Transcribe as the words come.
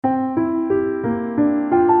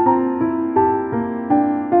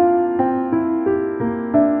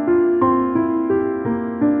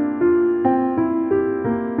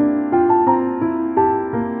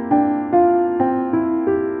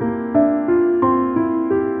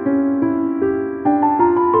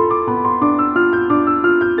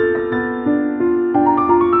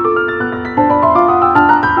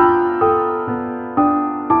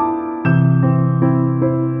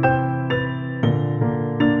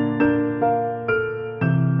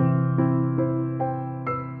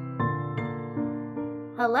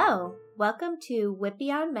Hello, welcome to Wit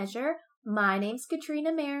Beyond Measure. My name's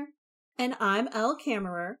Katrina Mayer. And I'm Elle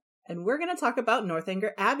Kammerer, and we're going to talk about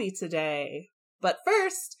Northanger Abbey today. But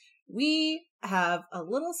first, we have a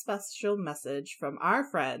little special message from our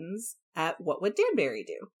friends at What Would Danbury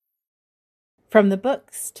Do? From the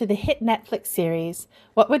books to the hit Netflix series,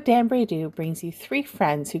 What Would Danbury Do brings you three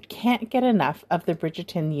friends who can't get enough of the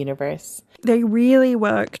Bridgerton universe. They really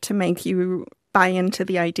work to make you buy into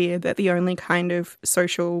the idea that the only kind of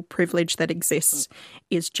social privilege that exists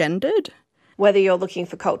is gendered. Whether you're looking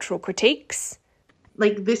for cultural critiques.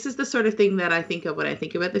 Like, this is the sort of thing that I think of when I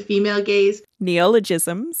think about the female gaze.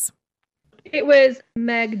 Neologisms. It was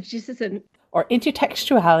magnificent. Or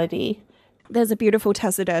intertextuality. There's a beautiful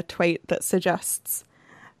Tessida tweet that suggests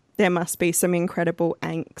there must be some incredible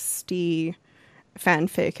angsty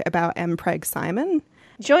fanfic about Mpreg Simon.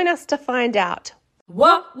 Join us to find out.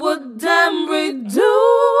 What would Danbury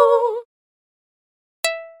do?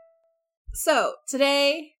 So,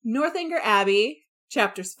 today, Northanger Abbey,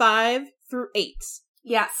 chapters 5 through 8.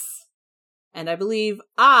 Yes, And I believe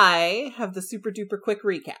I have the super duper quick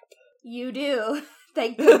recap. you do.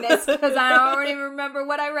 Thank goodness, because I already remember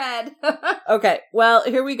what I read. Okay, well,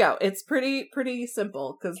 here we go. It's pretty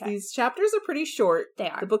simple, because Okay. these chapters are pretty short. They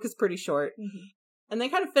are. The book is pretty short. Mhm. And they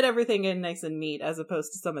kind of fit everything in nice and neat, as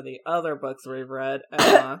opposed to some of the other books we've read.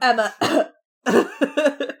 Emma.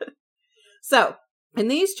 So, in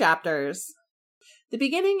these chapters, the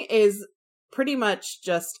beginning is pretty much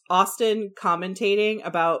just Austen commentating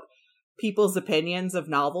about people's opinions of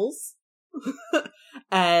novels.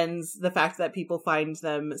 And the fact that people find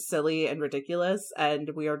them silly and ridiculous,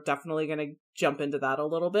 and we are definitely going to jump into that a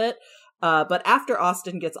little bit. But after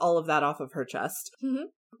Austen gets all of that off of her chest, Mhm.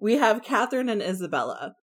 we have Catherine and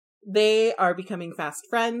Isabella. They are becoming fast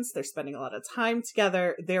friends. They're spending a lot of time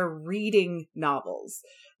together. They're reading novels.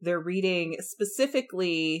 They're reading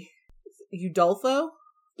specifically Udolpho.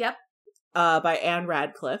 Yep. By Anne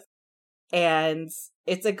Radcliffe. And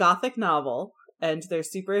it's a Gothic novel. And they're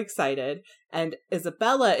super excited. And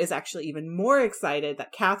Isabella is actually even more excited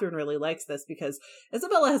that Catherine really likes this, because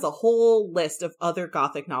Isabella has a whole list of other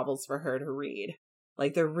Gothic novels for her to read.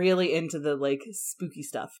 Like, they're really into the, like, spooky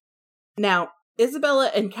stuff. Now, Isabella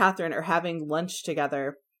and Catherine are having lunch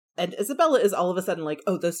together. And Isabella is all of a sudden like,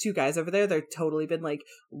 oh, those two guys over there, they've totally been, like,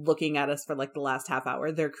 looking at us for, like, the last half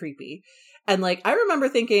hour. They're creepy. And, like, I remember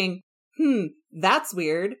thinking, that's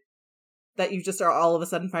weird that you just are all of a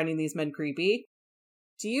sudden finding these men creepy.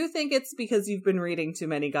 Do you think it's because you've been reading too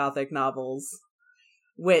many Gothic novels?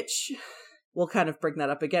 Which, we'll kind of bring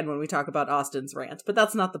that up again when we talk about Austen's rant, but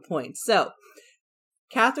that's not the point. So,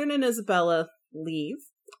 Catherine and Isabella leave,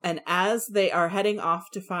 and as they are heading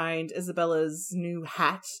off to find Isabella's new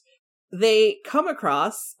hat, they come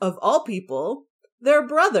across, of all people, their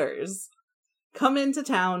brothers come into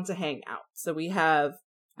town to hang out. So we have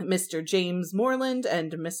Mr. James Morland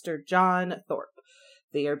and Mr. John Thorpe.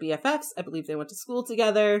 They are BFFs. I believe they went to school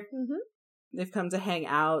together. Mhm. They've come to hang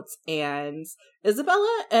out, and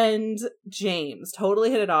Isabella and James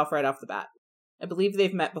totally hit it off right off the bat. I believe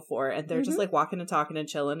they've met before, and they're just like walking and talking and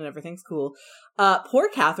chilling, and everything's cool. Poor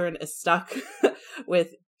Catherine is stuck with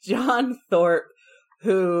John Thorpe,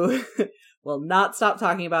 who will not stop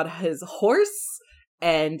talking about his horse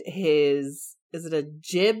and his, is it a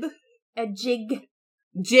jib? A jig.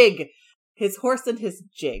 Jig. His horse and his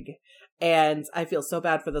jig. And I feel so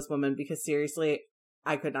bad for this woman, because seriously,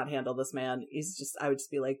 I could not handle this man. I would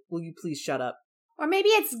just be like, will you please shut up? Or maybe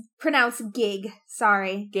it's pronounced gig.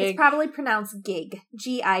 Sorry. Gig. It's probably pronounced gig.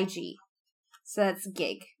 G-I-G. So that's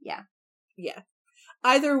gig. Yeah. Yeah.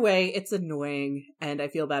 Either way, it's annoying, and I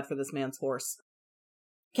feel bad for this man's horse.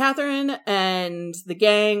 Catherine and the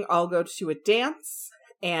gang all go to a dance,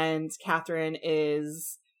 and Catherine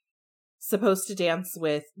is supposed to dance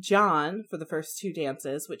with John for the first two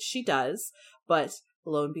dances, which she does, but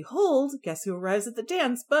lo and behold, guess who arrives at the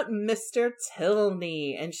dance but Mr.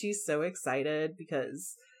 Tilney, and she's so excited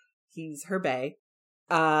because he's her bae,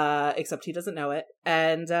 except he doesn't know it,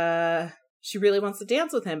 and she really wants to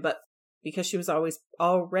dance with him, but because she was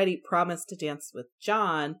already promised to dance with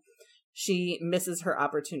John, she misses her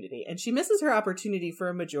opportunity, and she misses her opportunity for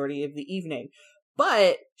a majority of the evening,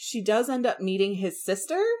 but she does end up meeting his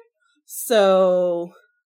sister. So,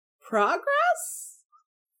 progress?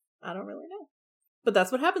 I don't really know. But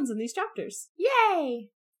that's what happens in these chapters. Yay!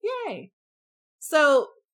 Yay! So,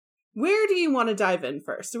 where do you want to dive in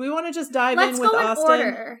first? Do we want to just dive Let's in with go in Austen?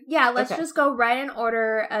 order. Yeah, let's Okay. just go right in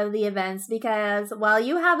order of the events, because while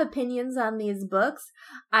you have opinions on these books,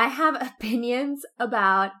 I have opinions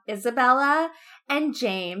about Isabella and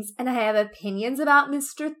James, and I have opinions about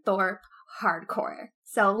Mr. Thorpe. hardcore.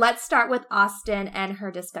 So let's start with Austen and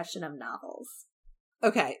her discussion of novels.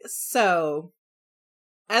 Okay, so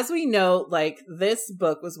as we know, like, this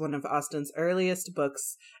book was one of Austen's earliest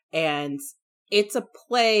books, and it's a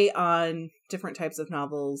play on different types of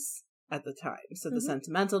novels at the time. So the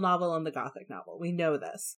sentimental novel and the Gothic novel. We know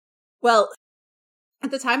this. Well,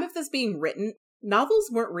 at the time of this being written, novels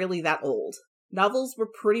weren't really that old. Novels were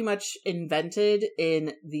pretty much invented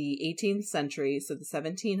in the 18th century, so the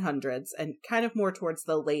 1700s, and kind of more towards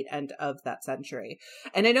the late end of that century.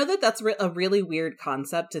 And I know that that's a really weird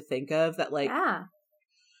concept to think of, that, like,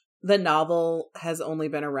 the novel has only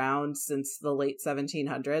been around since the late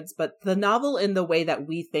 1700s, but the novel in the way that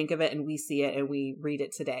we think of it and we see it and we read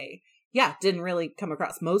it today, didn't really come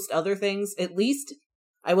across. Most other things, at least,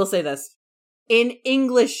 I will say this, in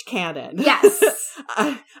English canon. Yes.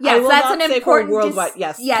 I will that's not an say important for worldwide.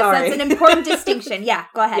 Yes, yes, sorry. That's an important distinction. Yeah,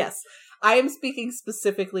 go ahead. Yes. I am speaking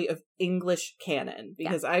specifically of English canon,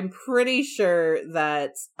 because I'm pretty sure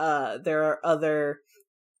that there are other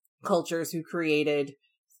cultures who created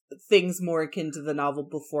things more akin to the novel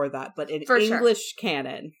before that, but in English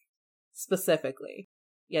canon specifically,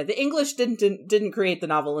 the English didn't create the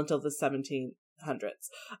novel until the 1700s.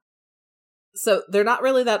 So they're not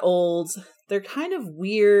really that old. They're kind of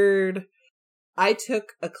weird. I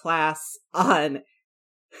took a class on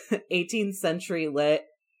 18th century lit,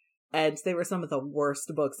 and they were some of the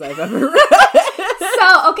worst books I've ever read.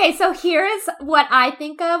 So here's what I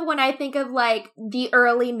think of when I think of, like, the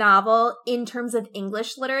early novel in terms of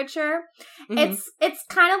English literature. It's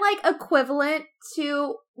kind of like equivalent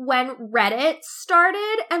to when Reddit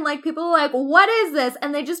started, and, like, people were like, what is this?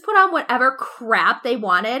 And they just put on whatever crap they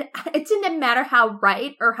wanted. It didn't matter how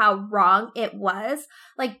right or how wrong it was.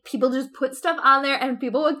 Like, people just put stuff on there and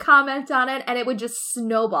people would comment on it and it would just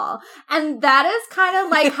snowball. And that is kind of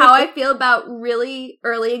like how I feel about really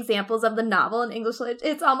early examples of the novel in English literature.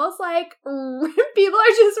 It's almost like people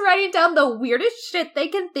are just writing down the weirdest shit they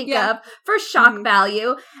can think of for shock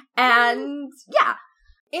value. And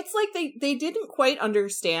it's like they didn't quite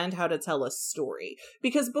understand how to tell a story,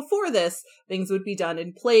 because before this, things would be done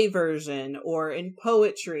in play version or in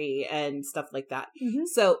poetry and stuff like that.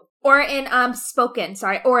 So, or in spoken,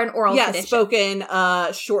 or in oral tradition. Spoken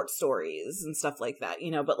short stories and stuff like that,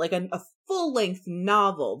 but like a full-length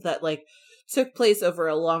novel that, like, took place over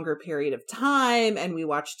a longer period of time, and we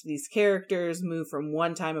watched these characters move from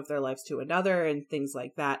one time of their lives to another and things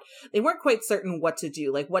like that. They weren't quite certain what to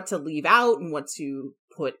do, like what to leave out and what to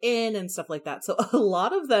put in and stuff like that. So a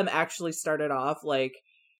lot of them actually started off like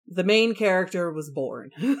the main character was born.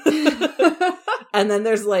 And then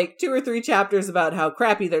there's like 2 or 3 chapters about how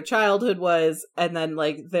crappy their childhood was, and then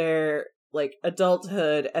like their like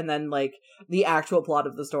adulthood, and then like the actual plot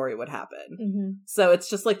of the story would happen. So it's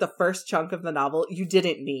just like the first chunk of the novel you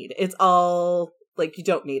didn't need. It's all like, you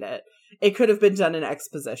don't need it. It could have been done in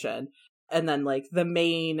exposition, and then like the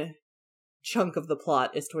main chunk of the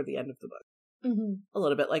plot is toward the end of the book. A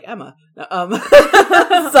little bit like Emma. No,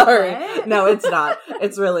 sorry. What? No, it's not.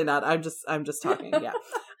 It's really not. I'm just talking. Yeah.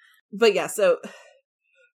 But yeah, so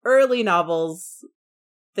early novels,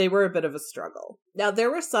 they were a bit of a struggle. Now,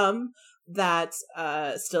 there were some that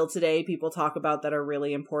still today people talk about that are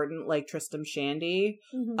really important, like Tristram Shandy.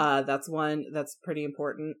 That's one that's pretty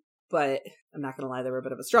important, but I'm not going to lie, they were a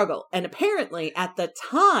bit of a struggle. And apparently, at the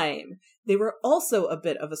time, they were also a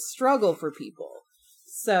bit of a struggle for people.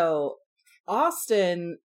 So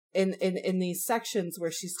Austen, in these sections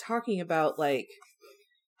where she's talking about like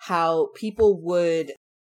how people would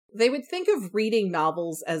think of reading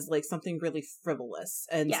novels as like something really frivolous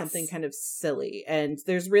and something kind of silly, and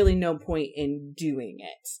there's really no point in doing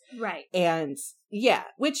it. Right. And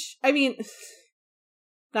which, I mean,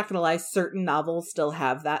 not gonna lie, certain novels still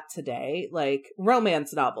have that today. Like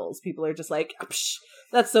romance novels, people are just like,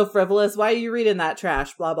 that's so frivolous, why are you reading that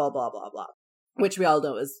trash, blah blah blah blah blah, which we all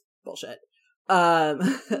know is bullshit.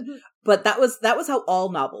 But that was how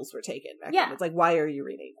all novels were taken back then. It's like, why are you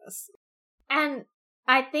reading this? And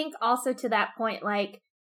I think also to that point, like,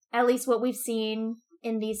 at least what we've seen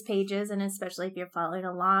in these pages, and especially if you're following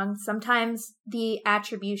along, sometimes the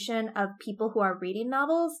attribution of people who are reading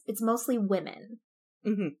novels, it's mostly women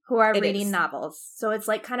who are reading novels. So it's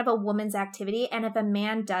like kind of a woman's activity. And if a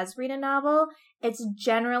man does read a novel, it's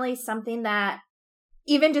generally something that,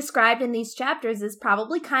 even described in these chapters, is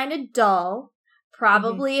probably kind of dull,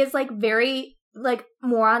 probably is like very, like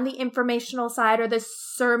more on the informational side or the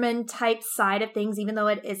sermon type side of things, even though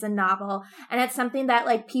it is a novel. And it's something that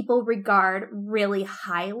like people regard really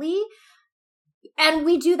highly. And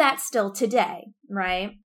we do that still today,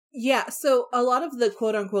 right? Yeah, so a lot of the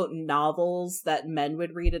quote-unquote novels that men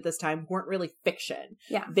would read at this time weren't really fiction.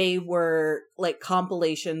 Yeah. They were like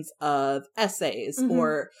compilations of essays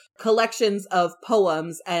or collections of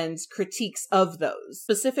poems and critiques of those.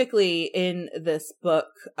 Specifically in this book,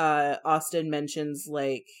 Austen mentions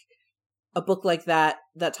like a book like that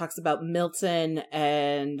talks about Milton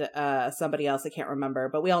and somebody else I can't remember,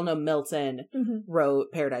 but we all know Milton wrote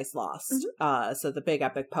Paradise Lost, so the big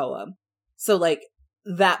epic poem. So like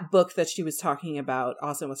that book that she was talking about,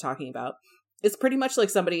 Austen was talking about, is pretty much like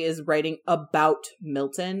somebody is writing about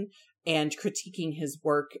Milton and critiquing his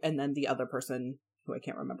work, and then the other person, who I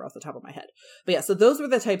can't remember off the top of my head. But yeah, so those were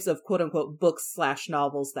the types of quote-unquote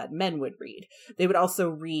books/novels that men would read. They would also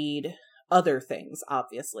read other things,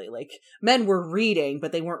 obviously. Like, men were reading,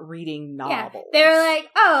 but they weren't reading novels. Yeah. They were like,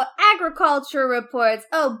 oh, agriculture reports,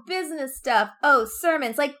 oh, business stuff, oh,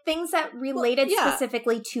 sermons, like things that related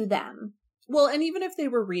specifically to them. Well, and even if they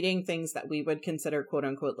were reading things that we would consider quote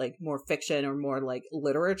unquote like more fiction or more like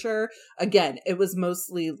literature, again, it was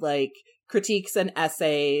mostly like critiques and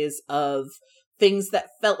essays of things that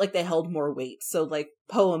felt like they held more weight. So like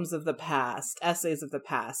poems of the past, essays of the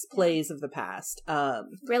past, plays of the past,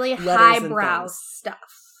 really highbrow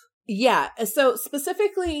stuff. Yeah. So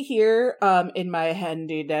specifically here, in my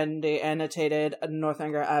handy dandy annotated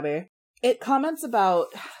Northanger Abbey, it comments about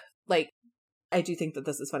like, I do think that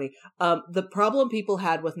this is funny. The problem people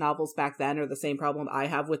had with novels back then are the same problem I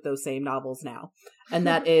have with those same novels now. And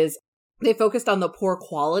that is they focused on the poor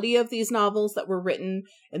quality of these novels that were written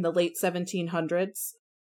in the late 1700s.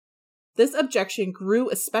 This objection grew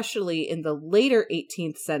especially in the later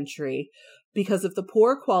 18th century because of the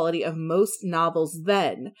poor quality of most novels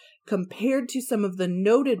then compared to some of the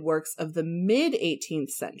noted works of the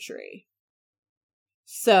mid-18th century.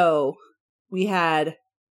 So we had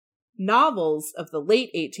novels of the late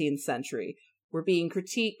 18th century were being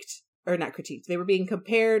they were being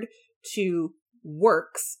compared to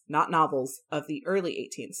works, not novels, of the early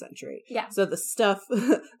 18th century. Yeah. So the stuff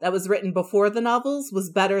that was written before the novels was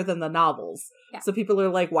better than the novels. Yeah. So people are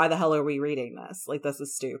like, why the hell are we reading this? Like, this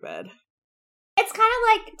is stupid. It's kind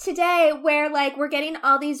of like today where like we're getting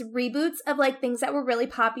all these reboots of like things that were really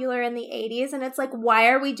popular in the 80s, and it's like, why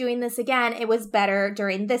are we doing this again? It was better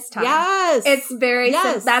during this time. Yes. It's very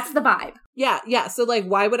that's the vibe. Yeah. So like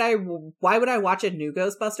why would I watch a new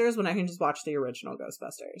Ghostbusters when I can just watch the original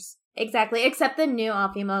Ghostbusters? Exactly. Except the new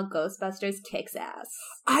all-female Ghostbusters kicks ass.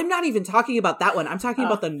 I'm not even talking about that one. I'm talking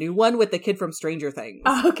about the new one with the kid from Stranger Things.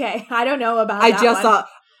 Oh, okay. I don't know about that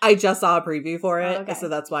I just saw a preview for it, okay. So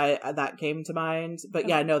that's why that came to mind. But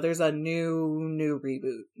yeah, no, there's a new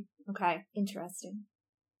reboot. Okay, interesting.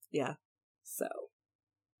 Yeah. So,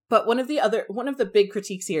 but one of the big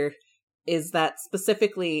critiques here is that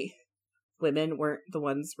specifically women weren't the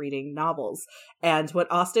ones reading novels. And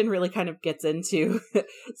what Austen really kind of gets into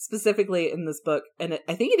specifically in this book, and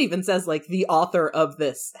I think it even says like the author of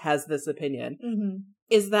this has this opinion,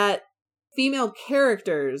 is that female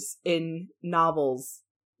characters in novels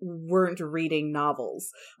weren't reading novels.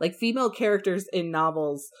 Like, female characters in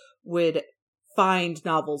novels would find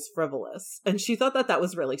novels frivolous. And she thought that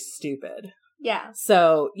was really stupid. Yeah.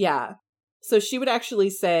 So, yeah. So she would actually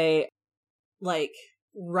say, like,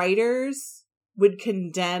 writers would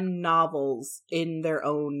condemn novels in their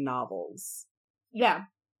own novels. Yeah.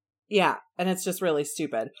 Yeah. And it's just really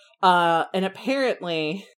stupid. And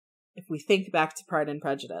apparently, if we think back to Pride and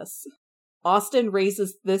Prejudice, Austen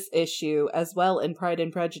raises this issue as well in Pride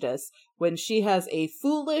and Prejudice when she has a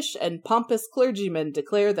foolish and pompous clergyman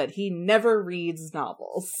declare that he never reads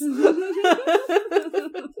novels.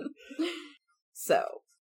 So.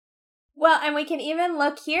 Well, and we can even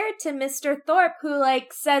look here to Mr. Thorpe, who,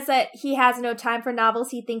 like, says that he has no time for novels.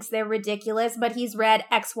 He thinks they're ridiculous, but he's read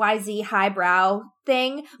XYZ highbrow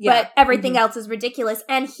thing, but everything else is ridiculous.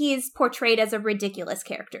 And he's portrayed as a ridiculous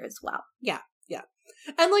character as well. Yeah.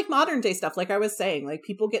 And like modern day stuff, like I was saying, like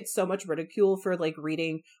people get so much ridicule for like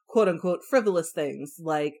reading quote unquote frivolous things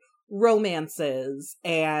like romances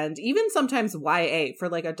and even sometimes YA for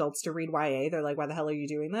like adults to read YA. They're like, why the hell are you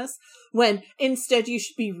doing this? When instead you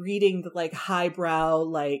should be reading the like highbrow,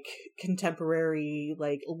 like contemporary,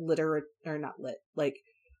 like literate or not lit, like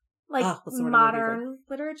modern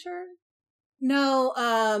literature?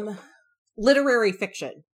 No, literary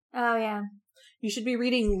fiction. Oh yeah. You should be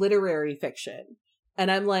reading literary fiction. And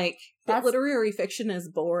I'm like, but literary fiction is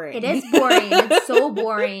boring. It is boring. It's so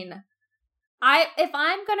boring. If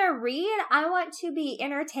I'm gonna read, I want to be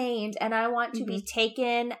entertained and I want to be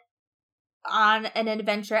taken on an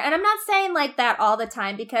adventure. And I'm not saying like that all the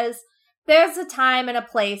time because there's a time and a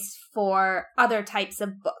place for other types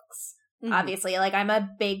of books. obviously. Like, I'm a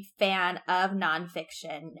big fan of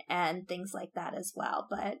nonfiction and things like that as well.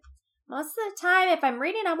 But most of the time, if I'm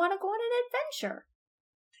reading, I want to go on an adventure.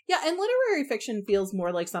 Yeah, and literary fiction feels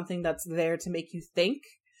more like something that's there to make you think.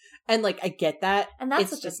 And, like, I get that. And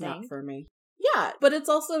that's it's just not for me. Yeah, but it's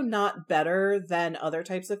also not better than other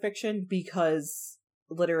types of fiction because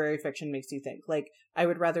literary fiction makes you think. Like, I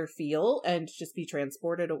would rather feel and just be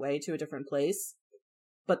transported away to a different place.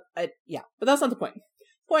 But, but that's not the point.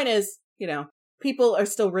 Point is, you know, people are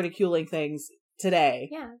still ridiculing things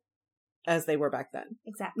today as they were back then.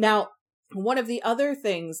 Exactly. Now, one of the other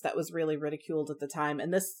things that was really ridiculed at the time,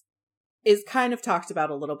 and this is kind of talked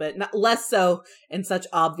about a little bit, not less so in such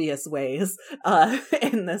obvious ways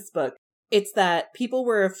in this book, it's that people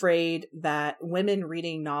were afraid that women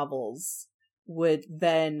reading novels would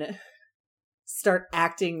then start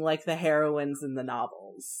acting like the heroines in the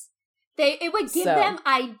novels. It would give them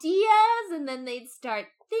ideas, and then they'd start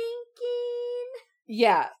thinking.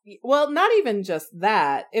 Yeah. Well, not even just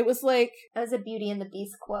that. It was like... That was a Beauty and the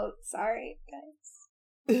Beast quote. Sorry,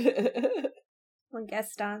 guys. When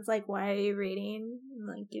Gaston's like, why are you reading? And,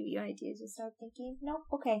 like, give you ideas, you start thinking. Nope,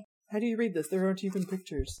 okay. How do you read this? There aren't even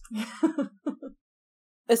pictures.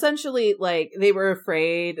 Essentially, like, they were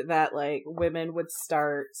afraid that, like, women would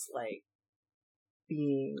start, like,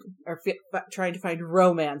 being, or trying to find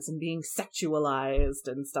romance and being sexualized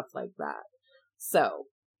and stuff like that. So,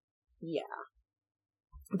 yeah.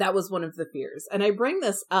 That was one of the fears. And I bring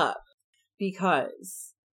this up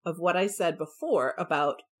because of what I said before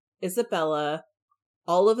about Isabella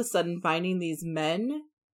all of a sudden finding these men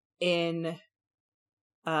in,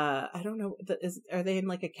 I don't know, are they in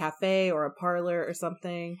like a cafe or a parlor or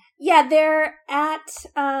something? Yeah, they're at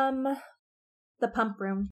the pump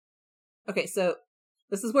room. Okay, so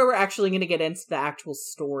this is where we're actually going to get into the actual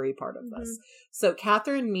story part of this. So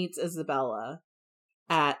Catherine meets Isabella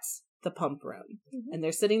at the pump room, and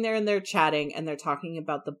they're sitting there and they're chatting and they're talking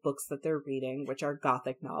about the books that they're reading, which are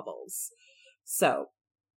Gothic novels. So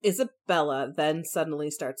Isabella then suddenly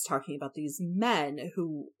starts talking about these men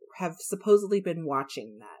who have supposedly been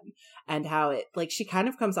watching them, and how it, like, she kind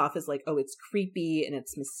of comes off as like, oh, it's creepy and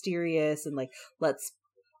it's mysterious and like, let's,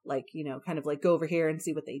 like, you know, kind of like go over here and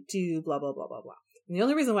see what they do, blah, blah, blah, blah, blah. And the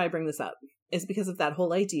only reason why I bring this up is because of that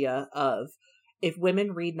whole idea of, if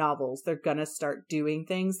women read novels, they're gonna start doing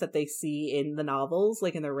things that they see in the novels,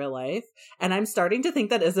 like in their real life. And I'm starting to think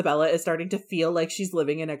that Isabella is starting to feel like she's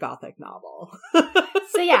living in a Gothic novel.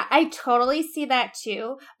 So yeah, I totally see that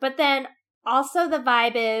too. But then also the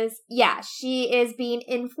vibe is, yeah, she is being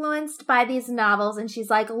influenced by these novels and she's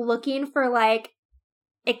like looking for like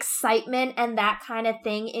excitement and that kind of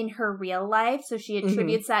thing in her real life, so she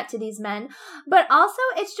attributes that to these men. But also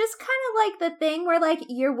it's just kind of like the thing where like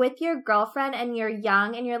you're with your girlfriend and you're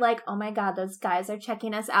young and you're like, oh my god, those guys are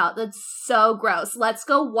checking us out, that's so gross, let's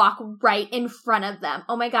go walk right in front of them,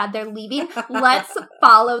 oh my god, they're leaving, let's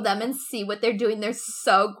follow them and see what they're doing, they're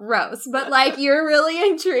so gross. But like you're really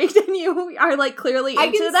intrigued and you are like clearly into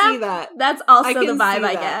them. I can see that. That's also the vibe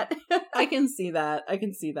I get. I can see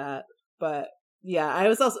that. But yeah, I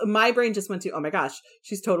was also, my brain just went to, oh my gosh,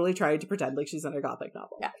 she's totally trying to pretend like she's in a Gothic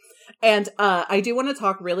novel. Yeah. And I do want to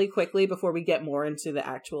talk really quickly before we get more into the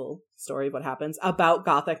actual story of what happens about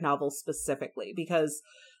Gothic novels specifically, because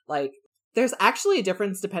like there's actually a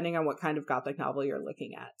difference depending on what kind of Gothic novel you're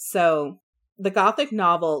looking at. So the Gothic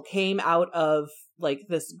novel came out of like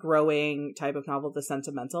this growing type of novel, the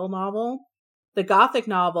sentimental novel. The Gothic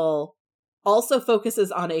novel also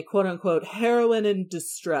focuses on a quote-unquote heroine in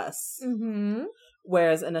distress.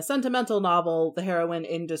 Whereas in a sentimental novel, the heroine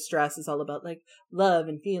in distress is all about like love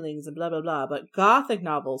and feelings and blah, blah, blah. But Gothic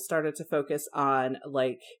novels started to focus on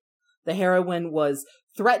like the heroine was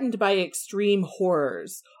threatened by extreme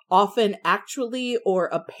horrors, often actually or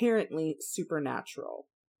apparently supernatural.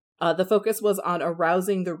 The focus was on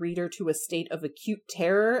arousing the reader to a state of acute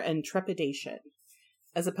terror and trepidation,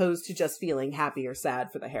 as opposed to just feeling happy or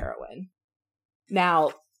sad for the heroine.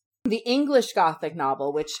 Now, the English Gothic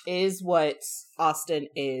novel, which is what Austen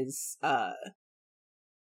is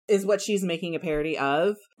what she's making a parody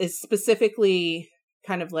of, is specifically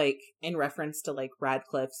kind of like in reference to like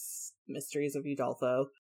Radcliffe's Mysteries of Udolpho.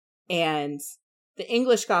 And the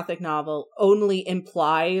English Gothic novel only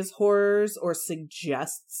implies horrors or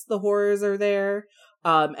suggests the horrors are there.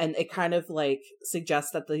 And it kind of like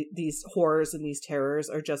suggests that these horrors and these terrors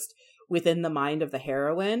are just within the mind of the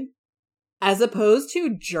heroine. As opposed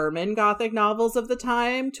to German Gothic novels of the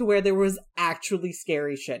time, to where there was actually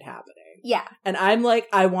scary shit happening. Yeah. And I'm like,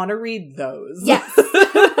 I want to read those. Yes.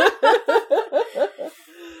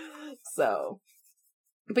 So,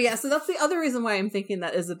 But yeah, so that's the other reason why I'm thinking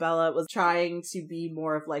that Isabella was trying to be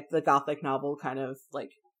more of like the gothic novel kind of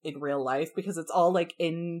like in real life, because it's all like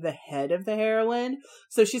in the head of the heroine.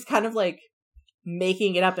 So she's kind of like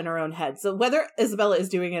making it up in her own head. So whether Isabella is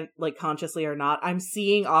doing it like consciously or not, I'm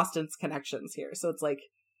seeing Austen's connections here. So it's like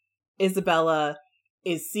Isabella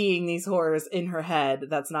is seeing these horrors in her head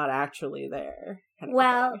that's not actually there.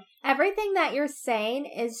 Well, everything that you're saying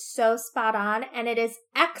is so spot on, and it is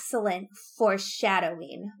excellent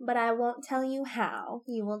foreshadowing, but I won't tell you how.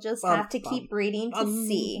 You will just have to keep reading to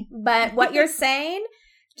see. But what you're saying,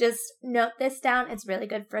 just note this down. It's really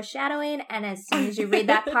good foreshadowing, and as soon as you read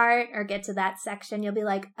that part or get to that section, you'll be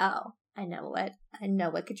like, oh, I know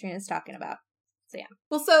what Katrina's talking about. So yeah.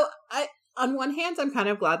 Well, so on one hand, I'm kind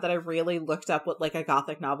of glad that I really looked up what like a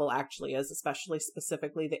gothic novel actually is, especially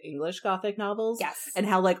specifically the English gothic novels. Yes. And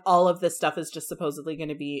how like all of this stuff is just supposedly going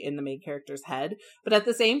to be in the main character's head. But at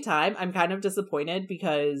the same time, I'm kind of disappointed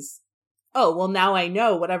because, oh, well, now I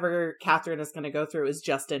know whatever Catherine is going to go through is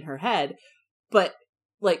just in her head. But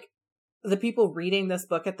like the people reading this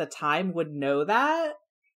book at the time would know that.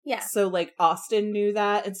 Yeah. So like Austen knew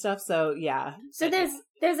that and stuff. So yeah. So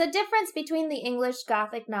there's a difference between the English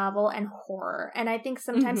Gothic novel and horror. And I think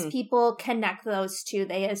sometimes people connect those two.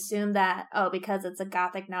 They assume that, oh, because it's a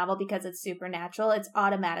Gothic novel, because it's supernatural, it's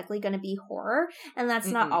automatically going to be horror. And that's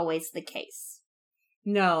not always the case.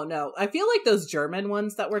 No. I feel like those German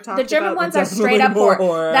ones that we're talking about. The German ones are straight up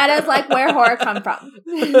horror. That is like where horror come from.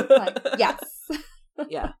 Like, yes.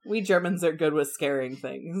 Yeah, we Germans are good with scaring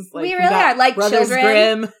things. Like, we really are. Like Brothers children.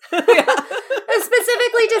 Grimm.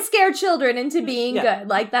 Specifically to scare children into being good.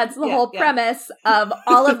 Like that's the whole premise of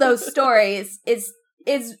all of those stories is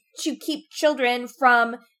to keep children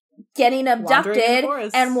from getting abducted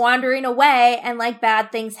and wandering away and like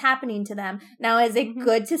bad things happening to them. Now, is it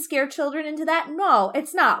good to scare children into that? No,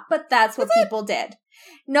 it's not. But that's what people did.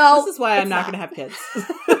 No, this is why I'm not going to have kids.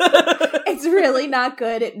 It's really not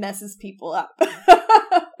good. It messes people up.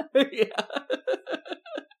 Yeah.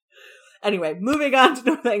 Anyway, moving on to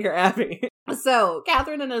Northanger Abbey. So,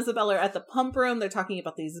 Catherine and Isabella are at the pump room. They're talking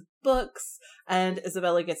about these books, and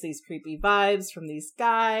Isabella gets these creepy vibes from these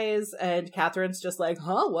guys, and Catherine's just like,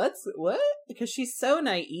 huh, what? Because she's so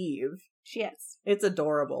naive. She is. It's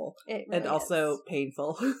adorable. It really and also is.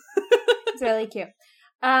 painful. It's really cute.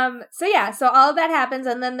 So all of that happens,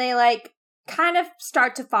 and then they like kind of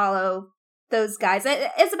start to follow those guys.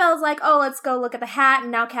 Isabella's like, oh, let's go look at the hat,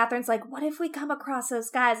 and now Catherine's like, what if we come across those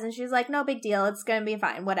guys? And she's like, no big deal, it's gonna be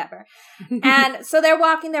fine, whatever. And so they're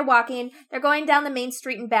walking, they're going down the main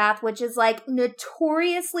street in Bath, which is like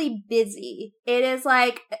notoriously busy. It is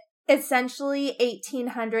like essentially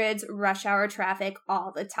 1800s rush hour traffic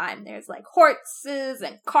all the time. There's like horses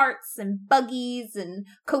and carts and buggies and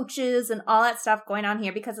coaches and all that stuff going on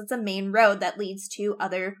here because it's a main road that leads to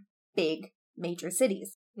other big major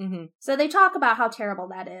cities. So they talk about how terrible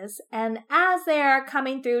that is. And as they're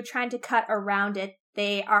coming through trying to cut around it,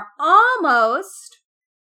 they are almost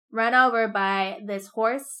run over by this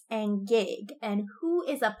horse and gig. And who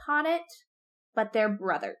is upon it but their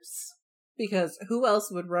brothers? Because who else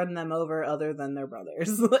would run them over other than their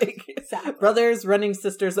brothers? Like, exactly. Brothers running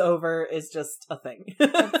sisters over is just a thing.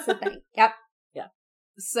 It's a thing. Yep. Yeah.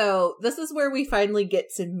 So this is where we finally get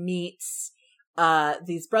to meet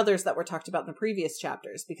these brothers that were talked about in the previous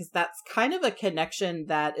chapters, because that's kind of a connection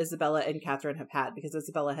that Isabella and Catherine have had, because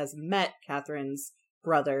Isabella has met Catherine's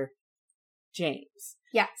brother, James.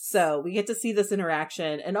 Yeah. So we get to see this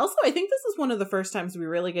interaction. And also, I think this is one of the first times we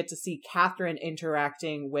really get to see Catherine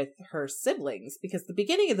interacting with her siblings, because the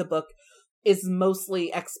beginning of the book is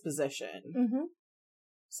mostly exposition.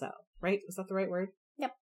 So, right? Was that the right word?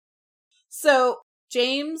 Yep. So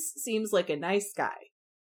James seems like a nice guy.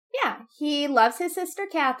 Yeah, he loves his sister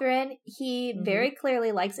Catherine. He very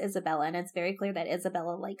clearly likes Isabella, and it's very clear that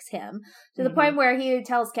Isabella likes him. To the point where he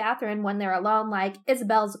tells Catherine when they're alone, like,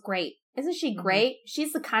 Isabella's great. Isn't she great?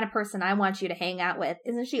 She's the kind of person I want you to hang out with.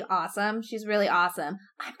 Isn't she awesome? She's really awesome.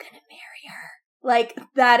 I'm gonna marry her. Like,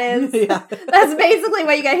 that is, that's basically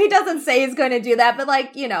what you get. He doesn't say he's going to do that, but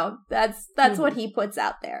like, you know, that's what he puts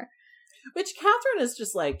out there. Which Catherine is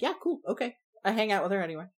just like, yeah, cool, okay. I hang out with her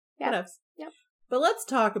anyway. Yeah. What else? Yep. But let's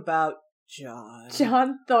talk about John.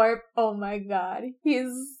 John Thorpe. Oh my God.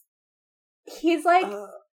 He's like,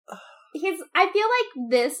 I feel like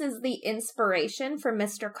this is the inspiration for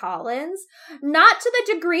Mr. Collins. Not to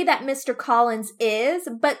the degree that Mr. Collins is,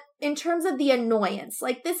 but in terms of the annoyance.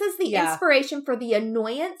 Like, this is the inspiration for the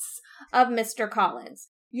annoyance of Mr. Collins.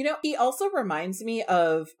 You know, he also reminds me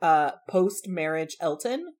of post-marriage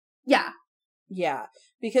Elton. Yeah. Yeah,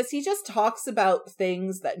 because he just talks about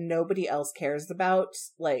things that nobody else cares about,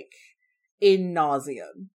 like, in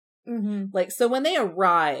nauseam. Mm-hmm. Like, so when they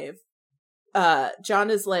arrive, John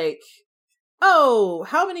is like, oh,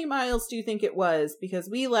 how many miles do you think it was? Because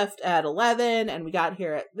we left at 11 and we got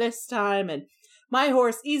here at this time, and my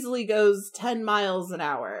horse easily goes 10 miles an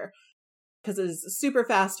hour because it's a super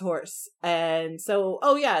fast horse. And so,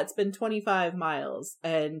 oh yeah, it's been 25 miles.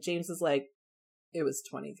 And James is like, it was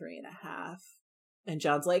 23 and a half. And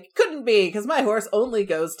John's like, couldn't be, because my horse only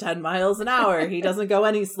goes 10 miles an hour. He doesn't go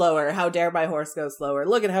any slower. How dare my horse go slower?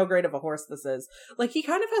 Look at how great of a horse this is. Like, he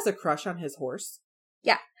kind of has a crush on his horse.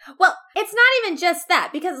 Yeah. Well, it's not even just that,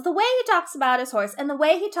 because the way he talks about his horse and the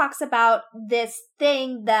way he talks about this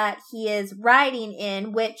thing that he is riding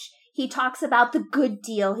in, which he talks about the good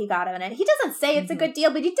deal he got on it. He doesn't say it's a good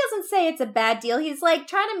deal, but he doesn't say it's a bad deal. He's like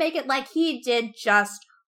trying to make it like he did just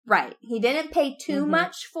right. He didn't pay too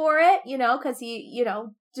much for it, you know, because he,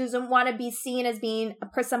 doesn't want to be seen as being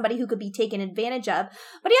somebody who could be taken advantage of.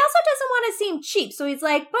 But he also doesn't want to seem cheap. So he's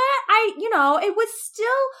like, but it was still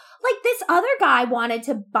like this other guy wanted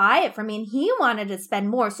to buy it from me and he wanted to spend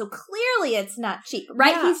more. So clearly it's not cheap,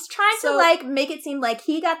 right? Yeah. He's trying to like make it seem like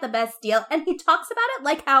he got the best deal. And he talks about it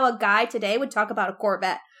like how a guy today would talk about a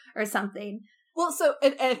Corvette or something. Well, so,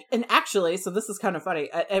 and actually, so this is kind of funny.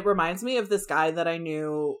 It reminds me of this guy that I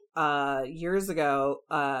knew years ago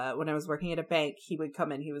when I was working at a bank. He would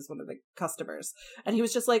come in, he was one of the customers, and he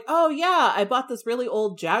was just like, oh yeah, I bought this really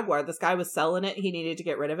old Jaguar. This guy was selling it. He needed to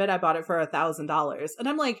get rid of it. I bought it for $1,000. And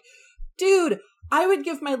I'm like, dude, I would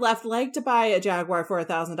give my left leg to buy a Jaguar for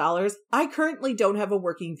 $1,000. I currently don't have a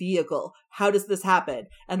working vehicle. How does this happen?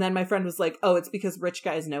 And then my friend was like, oh, it's because rich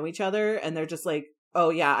guys know each other, and they're just like, oh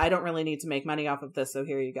yeah, I don't really need to make money off of this, so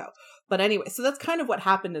here you go. But anyway, so that's kind of what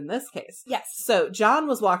happened in this case. Yes. So John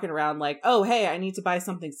was walking around like, oh hey, I need to buy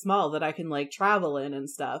something small that I can like travel in and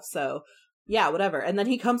stuff. So yeah, whatever. And then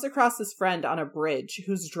he comes across his friend on a bridge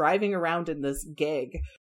who's driving around in this gig.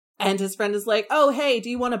 And his friend is like, oh hey, do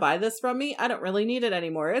you want to buy this from me? I don't really need it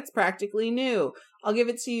anymore. It's practically new. I'll give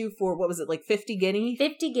it to you for, what was it, like 50 guineas?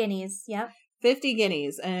 50 guineas, yep. 50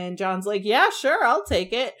 guineas. And John's like, yeah, sure, I'll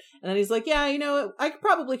take it. And then he's like, yeah, I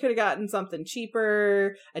probably could have gotten something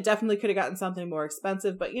cheaper. I definitely could have gotten something more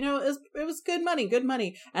expensive, but it was good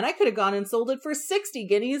money. And I could have gone and sold it for 60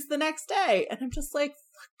 guineas the next day. And I'm just like,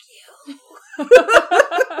 fuck you.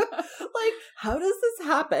 Like, how does this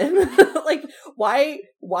happen? Like, why?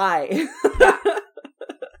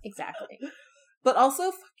 Exactly. But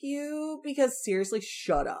also, fuck you, because seriously,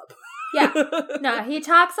 shut up. Yeah. No, he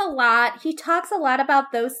talks a lot. He talks a lot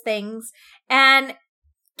about those things. And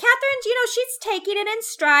Catherine, she's taking it in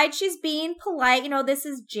stride. She's being polite. This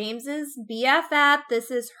is James's BFF. This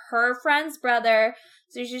is her friend's brother.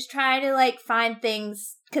 So she's trying to, like, find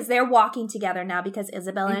things, because they're walking together now because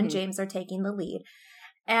Isabella and James are taking the lead.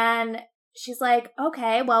 And she's like,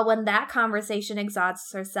 okay, well, when that conversation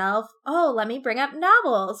exhausts herself, oh, let me bring up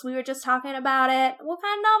novels. We were just talking about it. What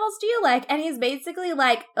kind of novels do you like? And he's basically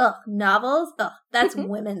like, ugh, novels? Ugh, that's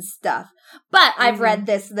women's stuff. But I've read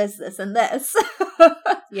this, and this.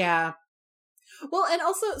 Yeah. Well, and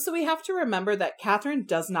also, so we have to remember that Catherine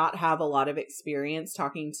does not have a lot of experience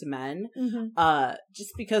talking to men,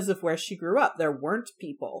 just because of where she grew up. There weren't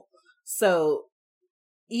people. So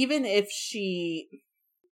even if she,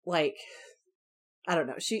 like, I don't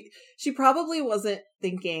know, she probably wasn't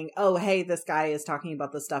thinking, oh, hey, this guy is talking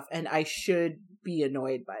about this stuff and I should be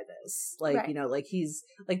annoyed by this. Like, right. Like he's,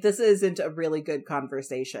 like, this isn't a really good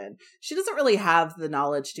conversation. She doesn't really have the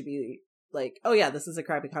knowledge to be like, oh yeah, this is a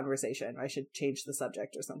crappy conversation. I should change the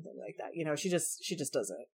subject or something like that. She just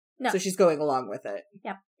doesn't. No. So she's going along with it.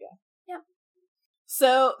 Yep. Yeah. Yep.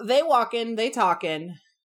 So they walk in, they talking.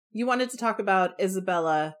 You wanted to talk about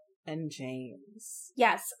Isabella and James.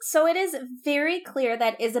 Yes. So it is very clear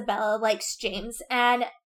that Isabella likes James. And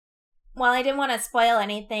while I didn't want to spoil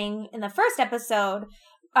anything in the first episode,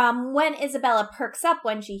 when Isabella perks up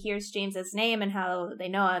when she hears James's name and how they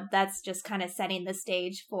know him, that's just kind of setting the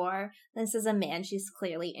stage for this is a man she's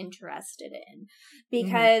clearly interested in.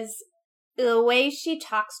 Because the way she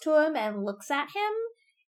talks to him and looks at him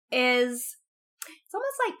is, it's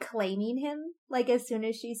almost like claiming him. Like, as soon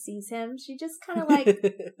as she sees him, she just kind of like,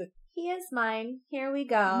 he is mine. Here we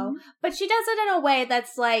go. But she does it in a way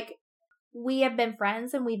that's like, we have been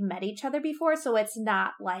friends and we've met each other before, so it's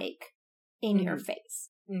not like in your face.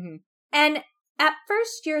 And at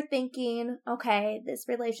first you're thinking, okay, this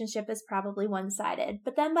relationship is probably one-sided.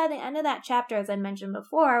 But then by the end of that chapter, as I mentioned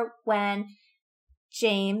before, when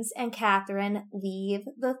James and Catherine leave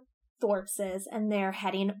the Thorpses and they're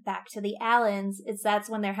heading back to the Allens, that's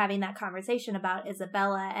when they're having that conversation about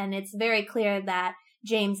Isabella. And it's very clear that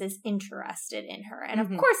James is interested in her. And of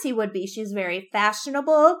course he would be. She's very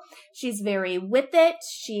fashionable. She's very with it.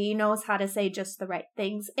 She knows how to say just the right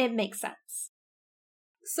things. It makes sense.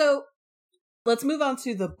 So let's move on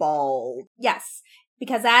to the ball. Yes,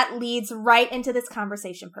 because that leads right into this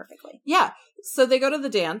conversation perfectly. Yeah. So they go to the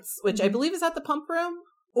dance, which I believe is at the pump room.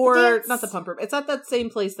 Or not the pump room. It's at that same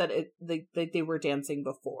place that they were dancing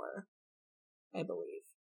before, I believe.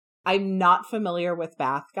 I'm not familiar with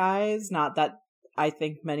Bath, guys. Not that I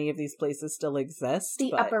think many of these places still exist.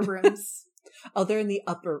 The upper rooms. Oh, they're in the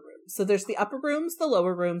upper rooms. So there's the upper rooms, the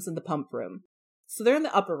lower rooms, and the pump room. So they're in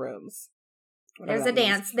the upper rooms. There's a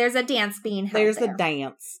dance. There's a dance being held There's there. a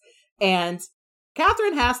dance. And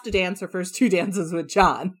Catherine has to dance her first 2 dances with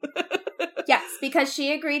John. Yes, because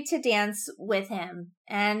she agreed to dance with him.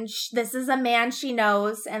 And this is a man she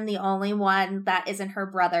knows and the only one that isn't her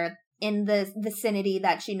brother in the vicinity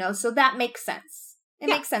that she knows. So that makes sense. It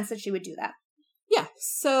makes sense that she would do that. Yeah.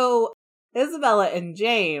 So Isabella and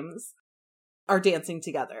James are dancing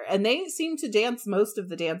together. And they seem to dance most of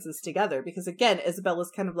the dances together because, again,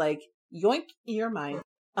 Isabella's kind of like, yoink, you're mine.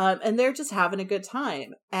 And they're just having a good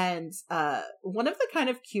time. And one of the kind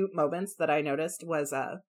of cute moments that I noticed was...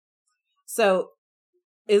 So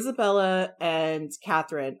Isabella and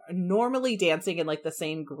Catherine are normally dancing in like the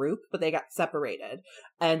same group, but they got separated.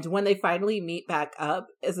 And when they finally meet back up,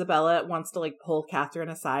 Isabella wants to like pull Catherine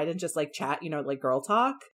aside and just like chat, like girl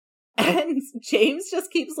talk. And James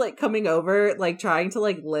just keeps like coming over, like trying to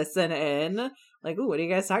like listen in. Like, ooh, what are you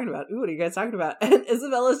guys talking about? Ooh, what are you guys talking about? And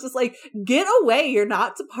Isabella's just like, get away. You're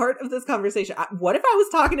not a part of this conversation. What if I was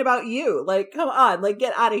talking about you? Like, come on, like,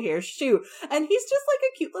 get out of here. Shoot. And he's just like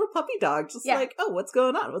a cute little puppy dog. Just like, oh, what's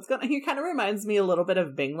going on? What's going on? He kind of reminds me a little bit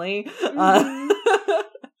of Bingley.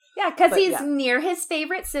 Yeah, because he's near his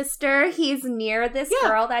favorite sister. He's near this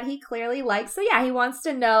girl that he clearly likes. So yeah, he wants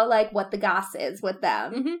to know like what the goss is with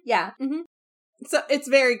them. Yeah. So it's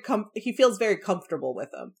he feels very comfortable with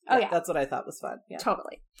them. Oh, yeah. That's what I thought was fun. Yeah.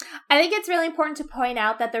 Totally. I think it's really important to point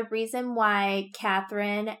out that the reason why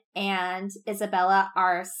Catherine and Isabella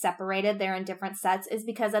are separated, they're in different sets, is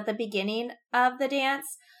because at the beginning of the dance,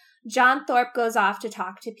 John Thorpe goes off to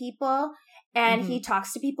talk to people, and he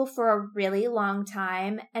talks to people for a really long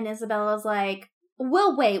time, and Isabella's like,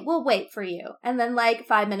 we'll wait for you. And then like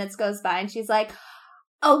 5 minutes goes by, and she's like,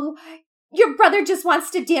 oh, your brother just wants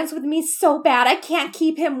to dance with me so bad. I can't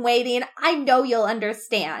keep him waiting. I know you'll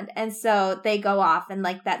understand. And so they go off and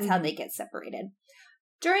like that's how they get separated.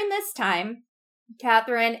 During this time,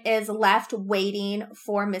 Catherine is left waiting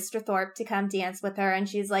for Mr. Thorpe to come dance with her. And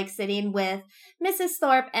she's like sitting with Mrs.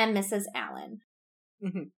 Thorpe and Mrs. Allen.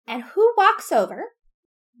 And who walks over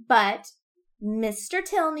but Mr.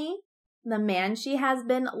 Tilney, the man she has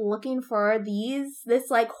been looking for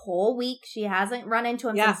this like whole week. She hasn't run into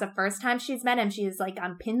him since the first time she's met him. She's like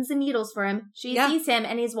on pins and needles for him. She sees him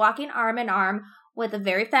and he's walking arm in arm with a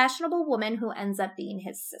very fashionable woman who ends up being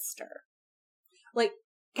his sister. Like,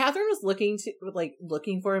 Catherine was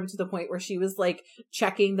looking for him to the point where she was like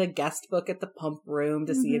checking the guest book at the pump room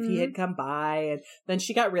to see if he had come by. And then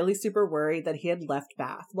she got really super worried that he had left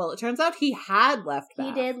Bath. Well, it turns out he had left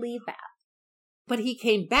Bath. He did leave Bath. But he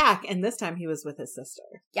came back, and this time he was with his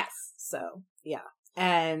sister. Yes. So, yeah.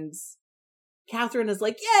 And Catherine is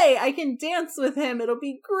like, yay, I can dance with him. It'll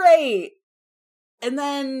be great. And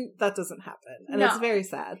then that doesn't happen. And it's very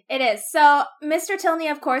sad. It is. So Mr. Tilney,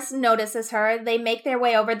 of course, notices her. They make their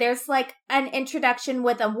way over. There's like an introduction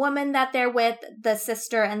with a woman that they're with, the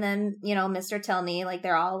sister, and then, Mr. Tilney. Like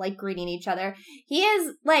they're all like greeting each other. He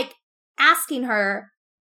is like asking her,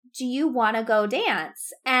 do you want to go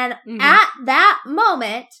dance? And at that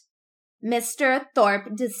moment, Mr.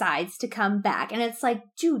 Thorpe decides to come back. And it's like,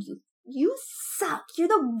 dude, you suck. You're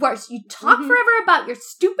the worst. You talk forever about your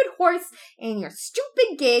stupid horse and your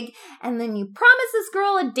stupid gig. And then you promise this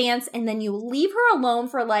girl a dance and then you leave her alone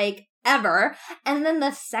for like ever. And then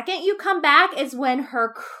the second you come back is when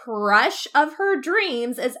her crush of her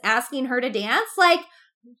dreams is asking her to dance. Like,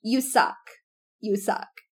 you suck. You suck.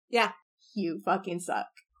 Yeah. You fucking suck.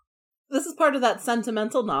 This is part of that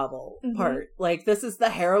sentimental novel part. Like, this is the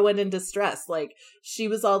heroine in distress. Like, she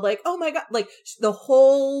was all like, oh my God. Like, the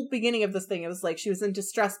whole beginning of this thing, it was like she was in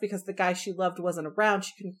distress because the guy she loved wasn't around.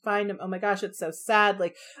 She couldn't find him. Oh my gosh, it's so sad.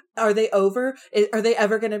 Like, are they over? Are they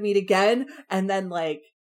ever going to meet again? And then like,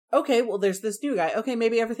 okay, well, there's this new guy. Okay,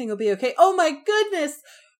 maybe everything will be okay. Oh my goodness.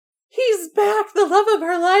 He's back. The love of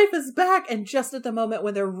her life is back. And just at the moment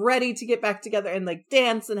when they're ready to get back together and like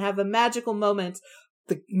dance and have a magical moment,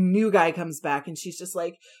 the new guy comes back and she's just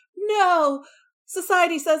like, no,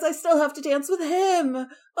 society says I still have to dance with him.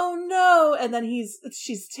 Oh no. And then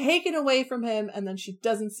she's taken away from him, and then she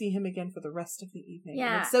doesn't see him again for the rest of the evening.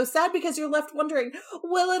 Yeah. And it's so sad because you're left wondering,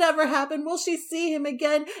 will it ever happen? Will she see him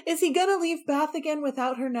again? Is he gonna leave Bath again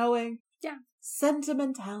without her knowing? Yeah.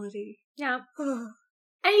 Sentimentality. Yeah.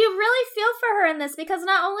 And you really feel for her in this, because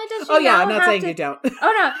not only does she I'm not saying you don't. Oh,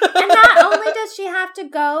 no. And not only does she have to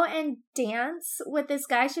go and dance with this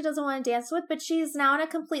guy she doesn't want to dance with, but she's now in a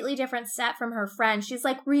completely different set from her friend. She's,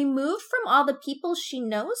 like, removed from all the people she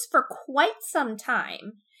knows for quite some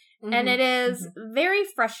time. Mm-hmm. And it is very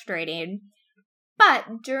frustrating. But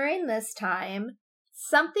during this time,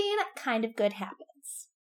 something kind of good happens.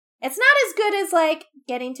 It's not as good as, like,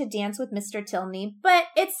 getting to dance with Mr. Tilney, but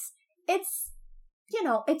it's you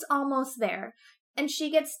know, it's almost there. And she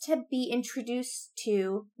gets to be introduced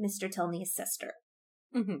to Mr. Tilney's sister.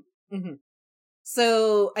 Mm-hmm. Mm-hmm.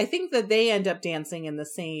 So I think that they end up dancing in the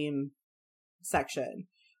same section.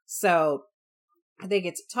 So they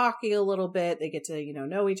get to talking a little bit. They get to,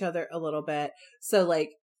 know each other a little bit. So,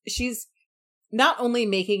 like, she's not only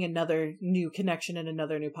making another new connection and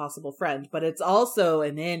another new possible friend, but it's also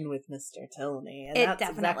an in with Mr. Tilney. And that's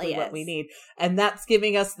exactly what we need. And that's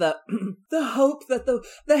giving us the hope that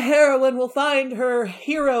the heroine will find her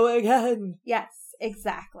hero again. Yes,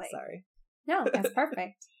 exactly. Sorry. No, that's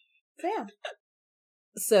perfect. So, yeah.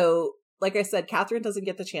 So, like I said, Catherine doesn't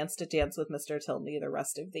get the chance to dance with Mr. Tilney the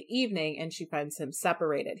rest of the evening, and she finds him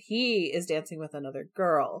separated. He is dancing with another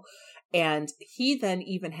girl, and he then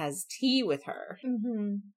even has tea with her.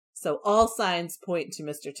 Mm-hmm. So all signs point to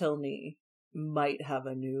Mr. Tilney might have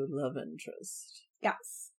a new love interest.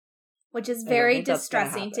 Yes. Which is very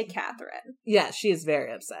distressing to Catherine. Yeah, she is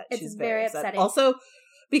very upset. She's very upsetting. Also,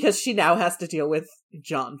 because she now has to deal with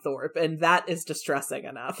John Thorpe, and that is distressing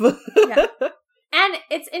enough. Yeah. And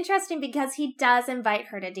it's interesting because he does invite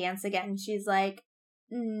her to dance again. She's like,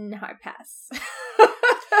 hard pass.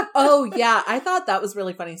 Oh, yeah. I thought that was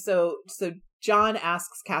really funny. So John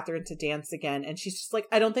asks Catherine to dance again, and she's just like,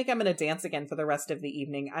 I don't think I'm going to dance again for the rest of the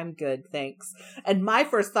evening. I'm good, thanks. And my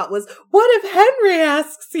first thought was, what if Henry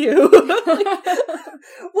asks you? Like,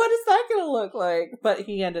 what is that going to look like? But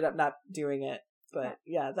he ended up not doing it. But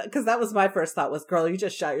yeah, because that was my first thought was, girl, you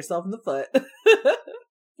just shot yourself in the foot.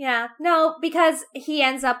 Yeah, no, because he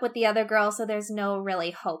ends up with the other girl, so there's no really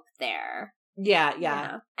hope there. Yeah. You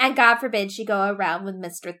know? And God forbid she go around with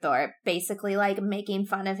Mr. Thorpe, basically like making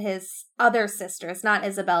fun of his other sisters, not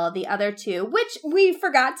Isabella, the other two, which we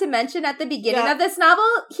forgot to mention at the beginning of this novel.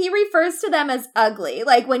 He refers to them as ugly.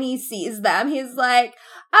 Like when he sees them, he's like,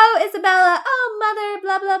 oh, Isabella, oh, mother,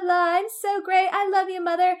 blah, blah, blah. I'm so great. I love you,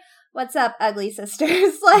 mother. What's up, ugly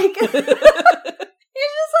sisters? Like, you're just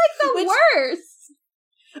like the worst.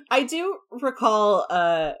 I do recall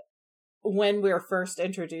when we were first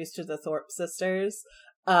introduced to the Thorpe sisters,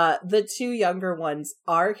 the two younger ones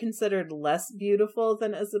are considered less beautiful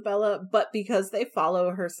than Isabella, but because they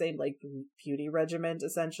follow her same like beauty regimen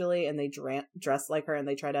essentially, and they dress like her and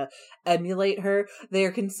they try to emulate her, they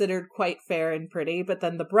are considered quite fair and pretty. But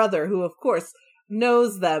then the brother, who of course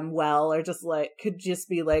knows them well, or just like could just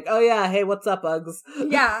be like, oh yeah, hey, what's up, Uggs?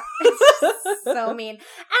 Yeah, it's just so mean. And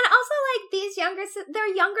also like these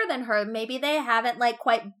they're younger than her. Maybe they haven't like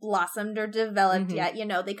quite blossomed or developed yet.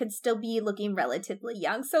 They could still be looking relatively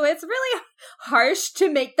young. So it's really harsh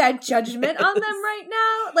to make that judgment on them right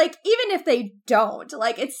now. Like even if they don't,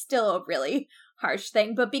 like it's still a really harsh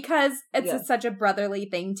thing. But because it's such a brotherly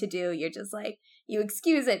thing to do, you're just like, you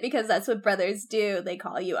excuse it because that's what brothers do. They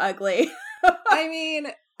call you ugly. I mean,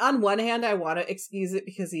 on one hand, I want to excuse it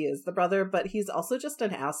because he is the brother, but he's also just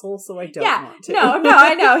an asshole, so I don't want to. No,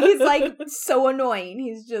 I know. He's like so annoying.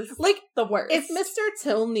 He's just like the worst. If Mr.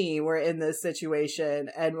 Tilney were in this situation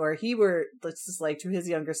and where he were, let's just like to his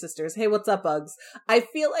younger sisters, hey, what's up, Uggs? I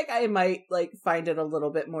feel like I might like find it a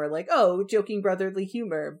little bit more like, oh, joking brotherly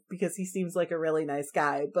humor because he seems like a really nice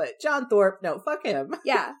guy. But John Thorpe, no, fuck him.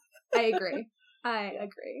 Yeah, I agree.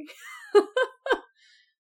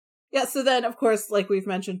 Yeah, so then, of course, like we've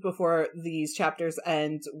mentioned before, these chapters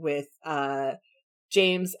end with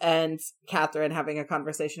James and Catherine having a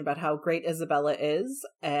conversation about how great Isabella is,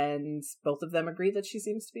 and both of them agree that she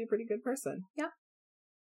seems to be a pretty good person. Yeah.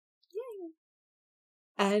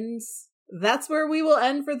 Yay. And that's where we will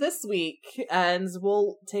end for this week, and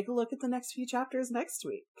we'll take a look at the next few chapters next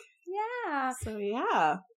week. Yeah. So,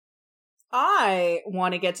 yeah. I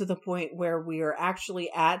want to get to the point where we are actually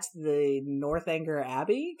at the Northanger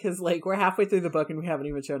Abbey, because like we're halfway through the book and we haven't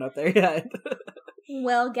even shown up there yet.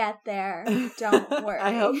 We'll get there. Don't worry.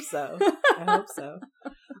 I hope so.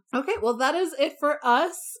 Okay, well that is it for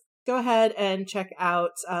us. Go ahead and check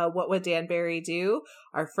out What Would Danbury Do,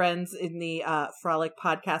 our friends in the Frolic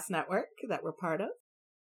Podcast Network that we're part of.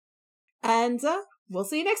 And we'll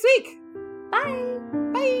see you next week. Bye.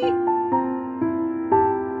 Bye.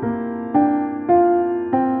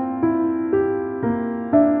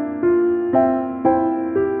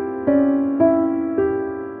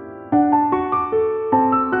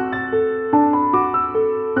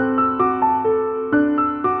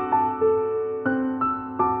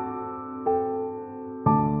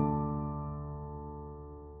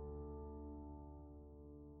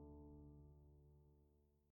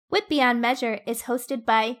 Wit Beyond Measure is hosted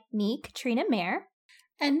by me, Katrina Mayer.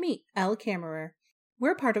 And me, Elle Kammerer.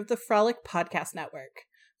 We're part of the Frolic Podcast Network.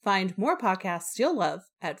 Find more podcasts you'll love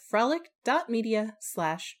at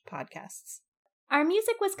frolic.media/podcasts. Our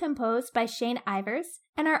music was composed by Shane Ivers,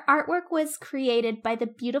 and our artwork was created by the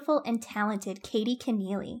beautiful and talented Katie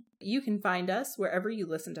Keneally. You can find us wherever you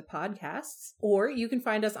listen to podcasts, or you can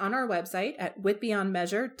find us on our website at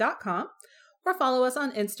witbeyondmeasure.com, or follow us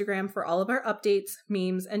on Instagram for all of our updates,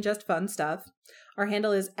 memes, and just fun stuff. Our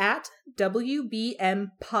handle is at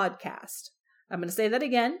WBM Podcast. I'm going to say that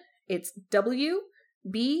again. It's WBM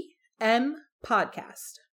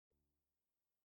Podcast.